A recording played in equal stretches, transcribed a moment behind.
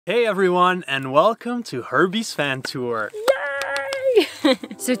Hey everyone, and welcome to Herbie's Fan Tour. Yay!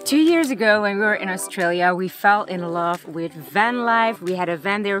 So 2 years ago when we were in Australia, we fell in love with van life. We had a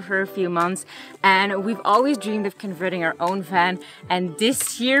van there for a few months and we've always dreamed of converting our own van, and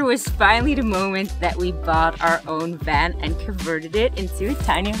this year was finally the moment that we bought our own van and converted it into a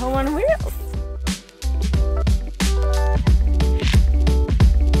tiny home on wheels.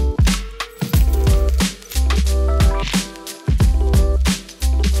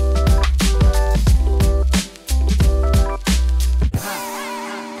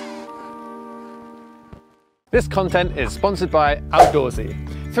 This content is sponsored by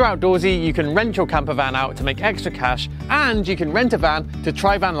Outdoorsy. Through Outdoorsy, you can rent your camper van out to make extra cash, and you can rent a van to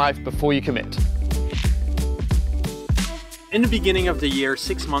try van life before you commit. In the beginning of the year,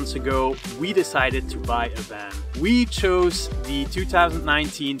 6 months ago, we decided to buy a van. We chose the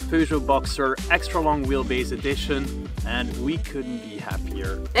 2019 Peugeot Boxer extra long wheelbase edition, and we couldn't be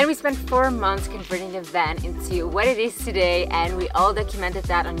happier. Then we spent 4 months converting the van into what it is today, and we all documented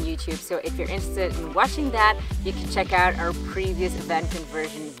that on YouTube. So if you're interested in watching that, you can check out our previous van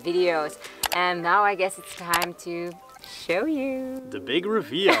conversion videos. And now I guess it's time to show you the big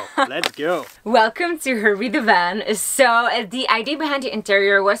reveal. Let's go. Welcome to Herbie the Van. So the idea behind the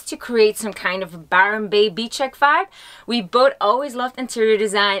interior was to create some kind of Byron Bay beach check vibe. We both always loved interior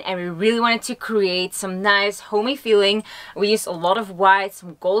design and we really wanted to create some nice homey feeling. We used a lot of white,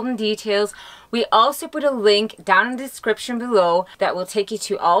 some golden details. We also put a link down in the description below that will take you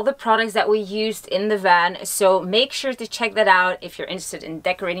to all the products that we used in the van. So make sure to check that out if you're interested in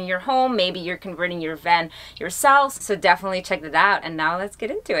decorating your home. Maybe you're converting your van yourselves. So definitely check that out. And now let's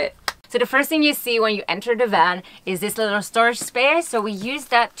get into it. So the first thing you see when you enter the van is this little storage space. So we use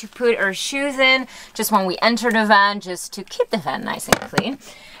that to put our shoes in just when we enter the van, just to keep the van nice and clean.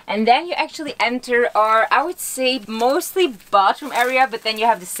 And then you actually enter our, I would say, mostly bathroom area, but then you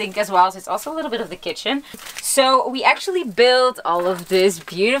have the sink as well, so it's also a little bit of the kitchen. So we actually built all of this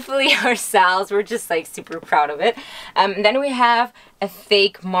beautifully ourselves. We're just like super proud of it. Then we have a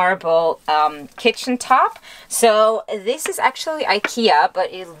fake marble kitchen top. So this is actually IKEA,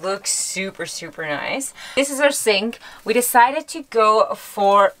 but it looks super nice. This is our sink. We decided to go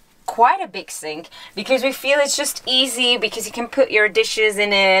for quite a big sink because we feel it's just easy because you can put your dishes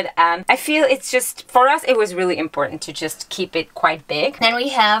in it, and I feel it's just, for us it was really important to just keep it quite big. Then we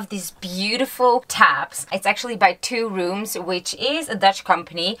have these beautiful taps. It's actually by 2 Rooms, which is a Dutch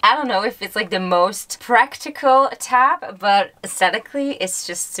company. I don't know if it's like the most practical tap, but aesthetically it's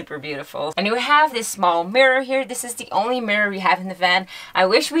just super beautiful. And we have this small mirror here. This is the only mirror we have in the van. I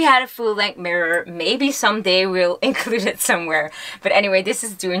wish we had a full-length mirror. Maybe someday we'll include it somewhere, but anyway, this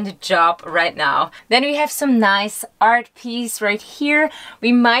is doing the job right now. Then we have some nice art piece right here.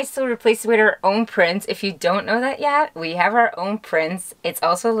 We might still replace it with our own prints. If you don't know that yet, we have our own prints. It's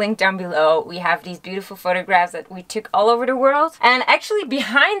also linked down below. We have these beautiful photographs that we took all over the world. And actually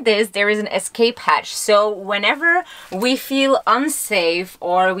behind this there is an escape hatch. So whenever we feel unsafe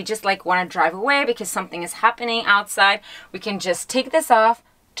or we just like want to drive away because something is happening outside, we can just take this off,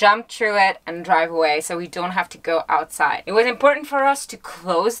 jump through it and drive away, so we don't have to go outside. It was important for us to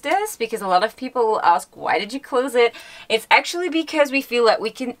close this because a lot of people will ask, why did you close it? It's actually because we feel that we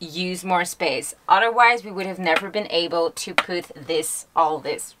can use more space. Otherwise we would have never been able to put all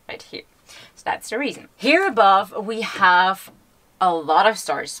this right here. So that's the reason. Here above we have a lot of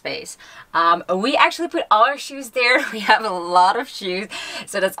storage space. We actually put all our shoes there. We have a lot of shoes,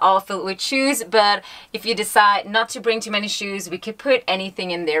 so that's all filled with shoes. But if you decide not to bring too many shoes, we could put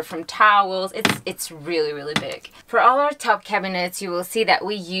anything in there from towels. It's really big. For all our top cabinets, you will see that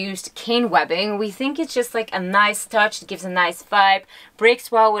we used cane webbing. We think it's just like a nice touch. It gives a nice vibe,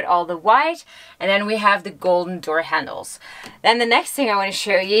 breaks well with all the white. And then we have the golden door handles. Then the next thing I want to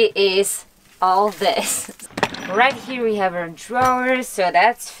show you is all this. Right here we have our drawers, so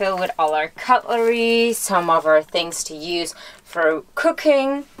that's filled with all our cutlery, some of our things to use for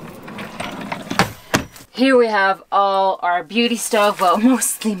cooking. Here we have all our beauty stuff, well,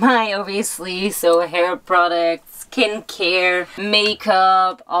 mostly mine obviously, so hair products, skincare,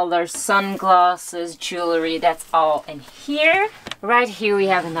 makeup, all our sunglasses, jewelry, that's all in here. Right here we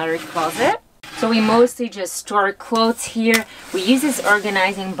have another closet. So we mostly just store clothes here. We use these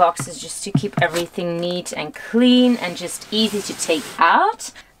organizing boxes just to keep everything neat and clean and just easy to take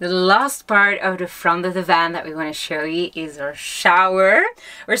out. The last part of the front of the van that we want to show you is our shower.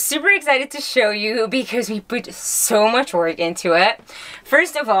 We're super excited to show you because we put so much work into it.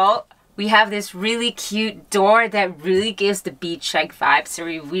 First of all, we have this really cute door that really gives the beach shack vibe, so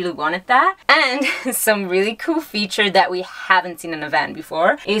we really wanted that. And some really cool feature that we haven't seen in a van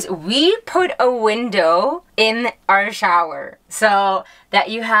before is we put a window in our shower so that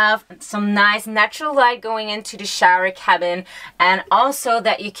you have some nice natural light going into the shower cabin, and also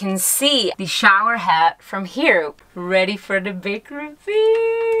that you can see the shower head from here. Ready for the big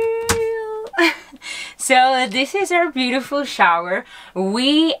reveal? So this is our beautiful shower.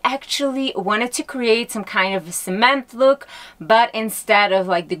 We actually wanted to create some kind of a cement look, but instead of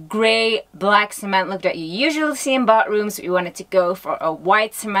like the gray black cement look that you usually see in bathrooms, we wanted to go for a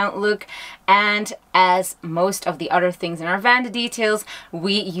white cement look. And as most of the other things in our van, the details,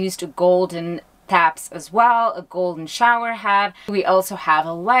 we used golden taps as well, a golden shower head. We also have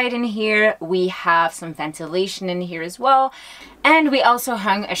a light in here. We have some ventilation in here as well. And we also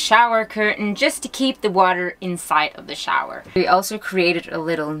hung a shower curtain just to keep the water inside of the shower. We also created a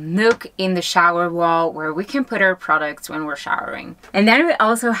little nook in the shower wall where we can put our products when we're showering. And then we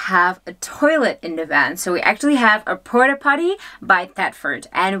also have a toilet in the van. So we actually have a porta potty by Thetford,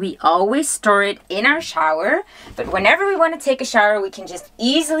 and we always store it in our shower. But whenever we want to take a shower, we can just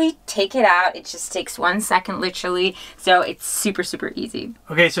easily take it out. It just takes 1 second literally. So it's super, super easy.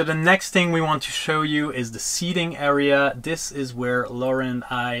 Okay, so the next thing we want to show you is the seating area. This is where Lauren and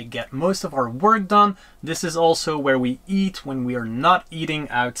I get most of our work done. This is also where we eat when we are not eating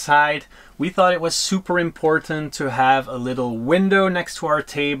outside. We thought it was super important to have a little window next to our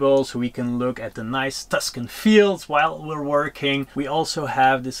table so we can look at the nice Tuscan fields while we're working. We also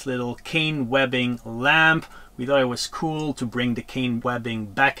have this little cane webbing lamp. We thought it was cool to bring the cane webbing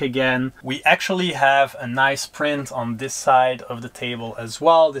back again. We actually have a nice print on this side of the table as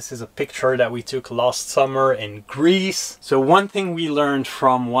well. This is a picture that we took last summer in Greece. So one thing we learned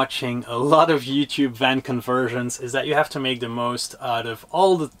from watching a lot of YouTube van conversions is that you have to make the most out of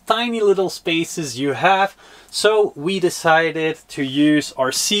all the tiny little spaces you have. So we decided to use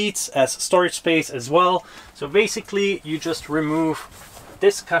our seats as storage space as well. So basically you just remove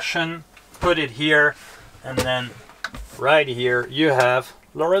this cushion, put it here, and then right here you have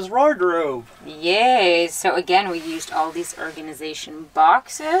Laura's wardrobe. Yay! So again, we used all these organization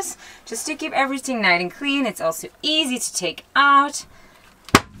boxes just to keep everything nice and clean. It's also easy to take out.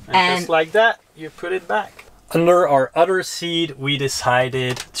 And just like that, you put it back. Under our other seat, we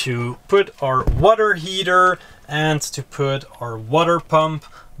decided to put our water heater and to put our water pump.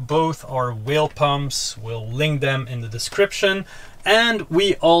 Both our wheel pumps, we'll link them in the description. And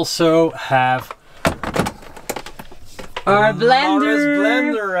we also have our blender. Laura's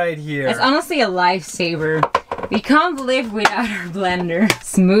blender right here. It's honestly a lifesaver. We can't live without our blender.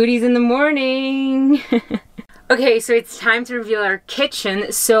 Smoothies in the morning. Okay, so it's time to reveal our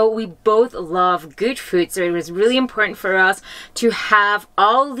kitchen. So we both love good food, so it was really important for us to have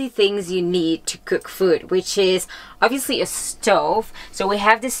all the things you need to cook food, which is obviously a stove. So we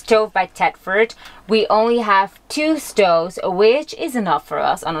have this stove by Thetford. We only have 2 stoves, which is enough for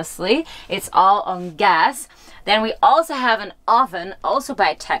us, honestly. It's all on gas. Then we also have an oven, also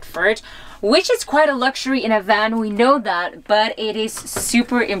by Thetford, which is quite a luxury in a van, we know that, but it is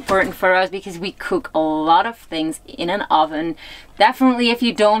super important for us because we cook a lot of things in an oven. Definitely if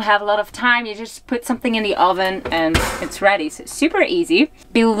you don't have a lot of time, you just put something in the oven and it's ready. So super easy.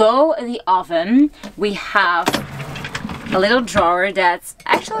 Below the oven, we have a little drawer that's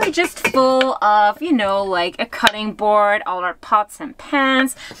actually just full of, you know, like a cutting board, all our pots and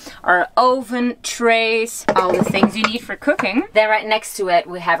pans, our oven trays, all the things you need for cooking. Then right next to it,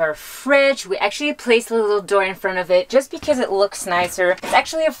 we have our fridge. We actually placed a little door in front of it just because it looks nicer. It's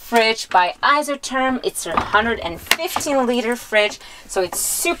actually a fridge by Isotherm. It's a 115-liter fridge, so it's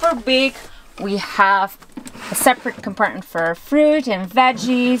super big. We have a separate compartment for our fruit and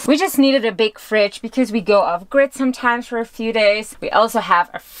veggies. We just needed a big fridge because we go off grid sometimes for a few days. We also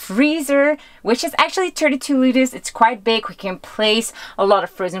have a freezer, which is actually 32 liters. It's quite big. We can place a lot of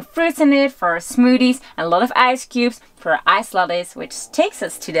frozen fruits in it for our smoothies and a lot of ice cubes for our ice lattes, which takes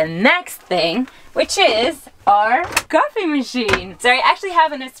us to the next thing, which is our coffee machine. So I actually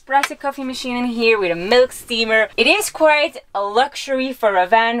have an espresso coffee machine in here with a milk steamer. It is quite a luxury for a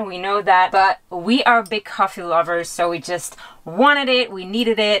van, we know that, but we are big coffee lovers, so we just wanted it, we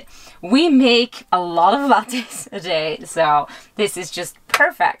needed it. We make a lot of lattes a day, so this is just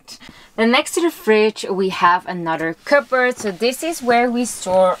perfect. Then next to the fridge we have another cupboard. So this is where we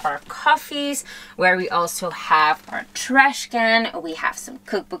store our coffees, where we also have our trash can. We have some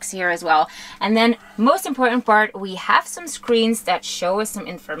cookbooks here as well. And then most important part, we have some screens that show us some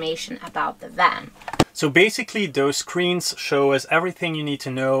information about the van. So basically those screens show us everything you need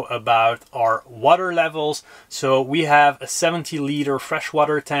to know about our water levels. So we have a 70-liter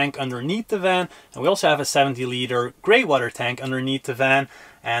freshwater tank underneath the van, and we also have a 70-liter gray water tank underneath the van.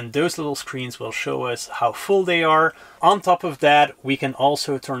 And those little screens will show us how full they are. On top of that, we can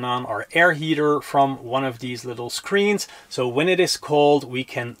also turn on our air heater from one of these little screens. So when it is cold, we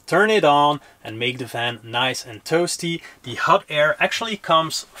can turn it on and make the van nice and toasty. The hot air actually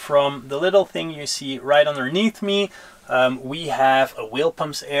comes from the little thing you see right underneath me. We have a wheel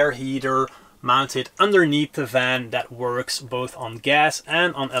pumps air heater mounted underneath the van that works both on gas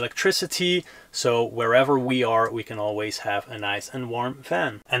and on electricity. So wherever we are, we can always have a nice and warm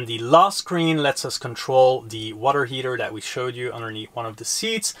van. And the last screen lets us control the water heater that we showed you underneath one of the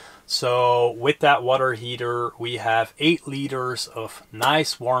seats. So with that water heater, we have 8 liters of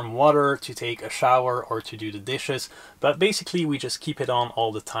nice warm water to take a shower or to do the dishes. But basically we just keep it on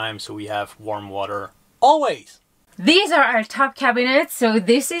all the time, so we have warm water always. These are our top cabinets, so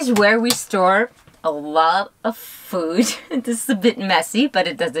this is where we store a lot of food. This is a bit messy, but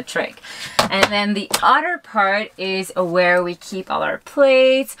it does the trick. And then the other part is where we keep all our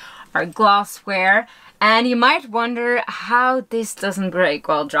plates, our glassware, and you might wonder how this doesn't break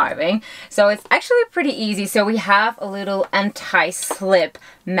while driving. So it's actually pretty easy. So we have a little anti-slip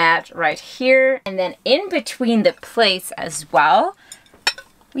mat right here, and then in between the plates as well,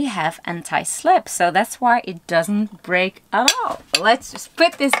 we have anti-slip, so that's why it doesn't break at all. Let's just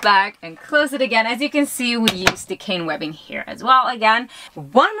put this back and close it again. As you can see, we use the cane webbing here as well again.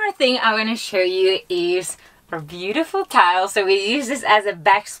 One more thing I want to show you is our beautiful tile. So we use this as a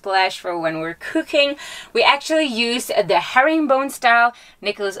backsplash for when we're cooking. We actually use the herringbone style.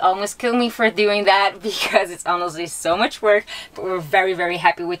 Nicolas almost killed me for doing that because it's honestly so much work, but we're very, very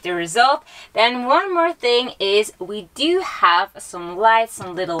happy with the result. Then one more thing is we do have some lights,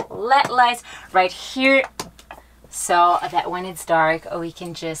 some little LED lights right here, so that when it's dark, we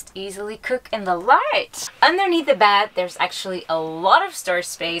can just easily cook in the light. Underneath the bed, there's actually a lot of storage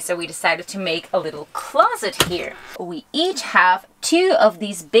space, so we decided to make a little closet here. We each have 2 of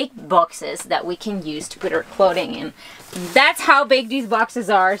these big boxes that we can use to put our clothing in. That's how big these boxes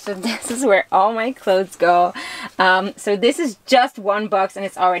are, so this is where all my clothes go. So this is just one box and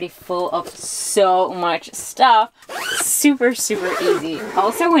it's already full of so much stuff. Super, super easy.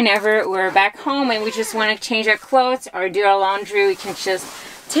 Also, whenever we're back home and we just want to change our clothes or do our laundry, we can just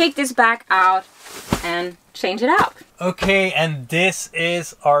take this bag out and change it out. Okay, and this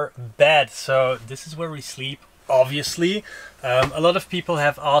is our bed. So this is where we sleep, obviously. A lot of people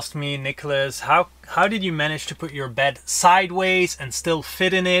have asked me, Nicolas, how did you manage to put your bed sideways and still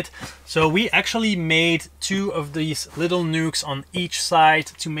fit in it? So we actually made 2 of these little nooks on each side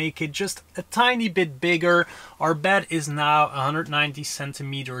to make it just a tiny bit bigger. Our bed is now 190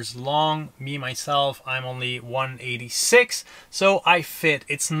 centimeters long. Me, myself, I'm only 186, so I fit.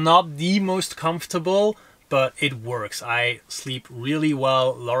 It's not the most comfortable, but it works. I sleep really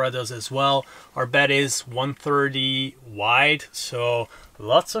well. Laura does as well. Our bed is 130 wide, so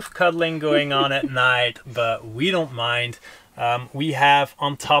lots of cuddling going on at night, but we don't mind. We have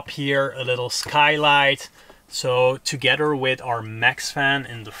on top here a little skylight. So together with our Max fan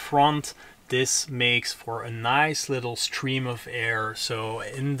in the front, this makes for a nice little stream of air. So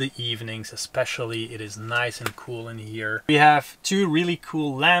in the evenings especially, it is nice and cool in here. We have 2 really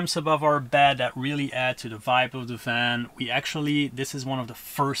cool lamps above our bed that really add to the vibe of the van. This is one of the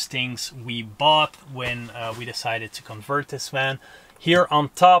first things we bought when we decided to convert this van. Here on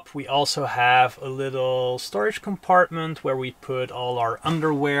top, we also have a little storage compartment where we put all our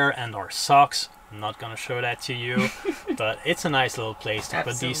underwear and our socks. I'm not gonna show that to you, but it's a nice little place to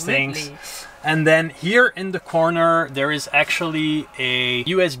put these things. And then here in the corner, there is actually a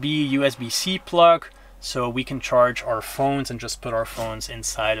USB-C plug, so we can charge our phones and just put our phones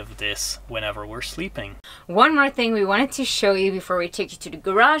inside of this whenever we're sleeping. One more thing we wanted to show you before we take you to the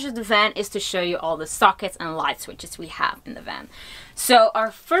garage of the van is to show you all the sockets and light switches we have in the van. So our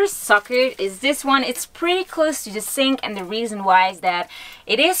first socket is this one. It's pretty close to the sink, and the reason why is that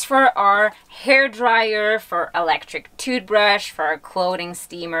it is for our hair dryer, for electric toothbrush, for our clothing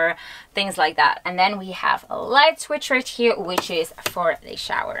steamer, things like that. And then we have a light switch right here, which is for the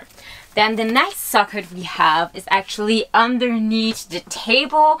shower. Then the next socket we have is actually underneath the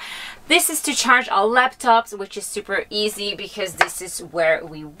table. This is to charge our laptops, which is super easy because this is where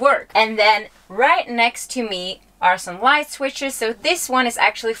we work. And then right next to me are some light switches. So this one is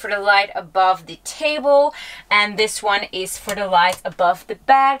actually for the light above the table, and this one is for the light above the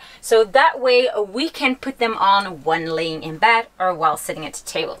bed. So that way we can put them on when laying in bed or while sitting at the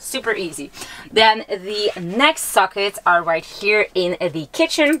table. Super easy. Then the next sockets are right here in the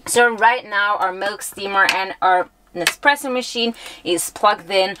kitchen. So right now our milk steamer and our Nespresso machine is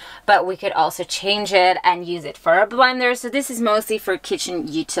plugged in, but we could also change it and use it for a blender. So this is mostly for kitchen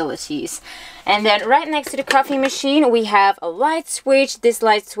utilities. And then right next to the coffee machine we have a light switch. This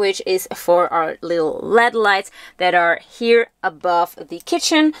light switch is for our little LED lights that are here above the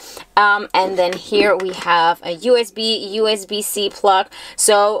kitchen. And then here we have a USB-C plug.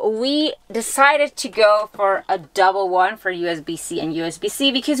 So we decided to go for a double one for USB-C and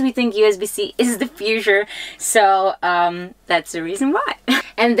USB-C because we think USB-C is the future. So that's the reason why.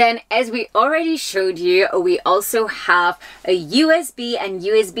 And then, as we already showed you, we also have a USB and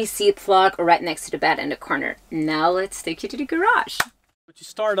USB-C plug right next to the bed in the corner. Now let's take you to the garage. To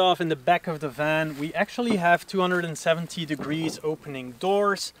start off, in the back of the van, we actually have 270 degrees opening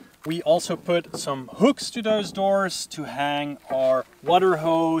doors. We also put some hooks to those doors to hang our water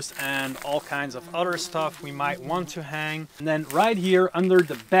hose and all kinds of other stuff we might want to hang. And then right here under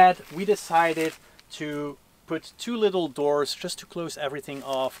the bed, we decided to put two little doors just to close everything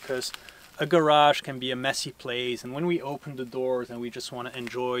off, because a garage can be a messy place, and when we open the doors and we just want to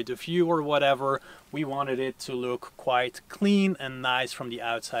enjoy the view or whatever, we wanted it to look quite clean and nice from the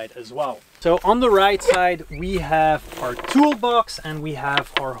outside as well. So on the right side we have our toolbox and we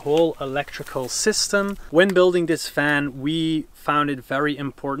have our whole electrical system. When building this van, we found it very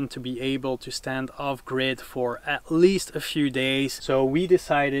important to be able to stand off grid for at least a few days. So we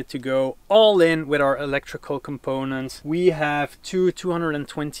decided to go all in with our electrical components. We have two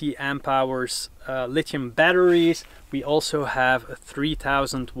 220 amp hours lithium batteries. We also have a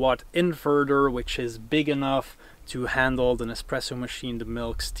 3000 watt inverter, which is big enough to handle the Nespresso machine, the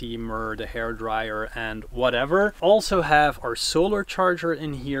milk steamer, the hair dryer, and whatever. Also have our solar charger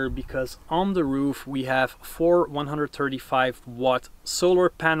in here because on the roof we have 4 135 watt solar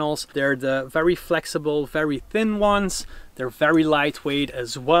panels. They're the very flexible, very thin ones. They're very lightweight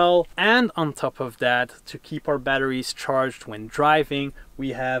as well. And on top of that, to keep our batteries charged when driving, we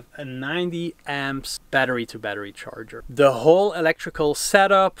have a 90 amps battery to battery charger. The whole electrical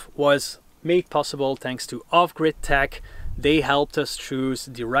setup was made possible thanks to Off-Grid Tech. They helped us choose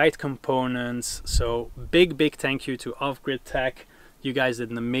the right components. So big thank you to Off-Grid Tech. You guys did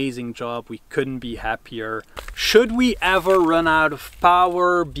an amazing job. We couldn't be happier. Should we ever run out of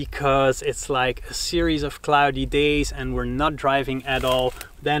power because it's like a series of cloudy days and we're not driving at all,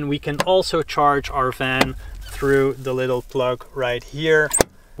 then we can also charge our van through the little plug right here.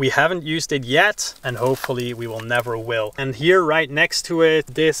 We haven't used it yet, and hopefully we will never will. And here right next to it,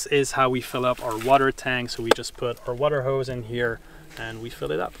 this is how we fill up our water tank. So we just put our water hose in here and we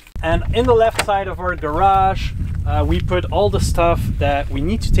fill it up. And in the left side of our garage, we put all the stuff that we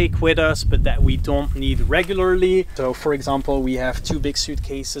need to take with us but that we don't need regularly. So for example, we have 2 big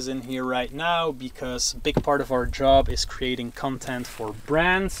suitcases in here right now because a big part of our job is creating content for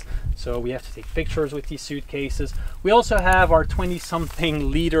brands. So we have to take pictures with these suitcases. We also have our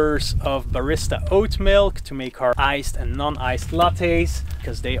 20-something liters of barista oat milk to make our iced and non-iced lattes,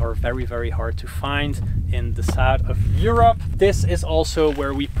 because they are very hard to find in the south of Europe. This is also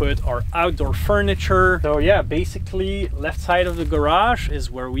where we put our outdoor furniture. So yeah, basically left side of the garage is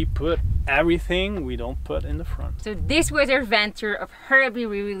where we put everything we don't put in the front. So this was our van tour of Hurriedly.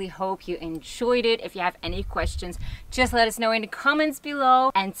 We really hope you enjoyed it. If you have any questions, just let us know in the comments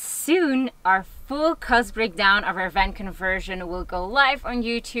below. And soon our full cost breakdown of our van conversion will go live on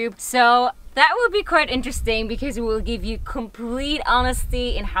YouTube. So that will be quite interesting because we will give you complete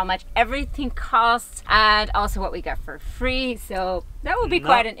honesty in how much everything costs and also what we got for free. So that will be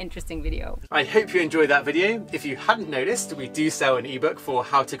quite an interesting video. I hope you enjoyed that video. If you hadn't noticed, we do sell an ebook for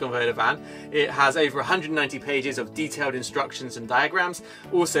how to convert a van. It has over 190 pages of detailed instructions and diagrams,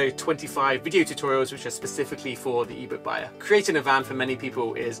 also 25 video tutorials which are specifically for the ebook buyer. Creating a van for many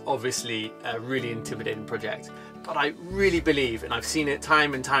people is obviously a really intimidating project, but I really believe, and I've seen it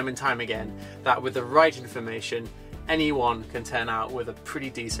time and time again, that with the right information, anyone can turn out with a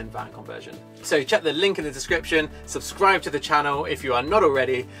pretty decent van conversion. So check the link in the description, subscribe to the channel if you are not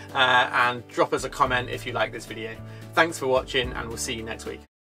already, and drop us a comment if you like this video. Thanks for watching, and we'll see you next week.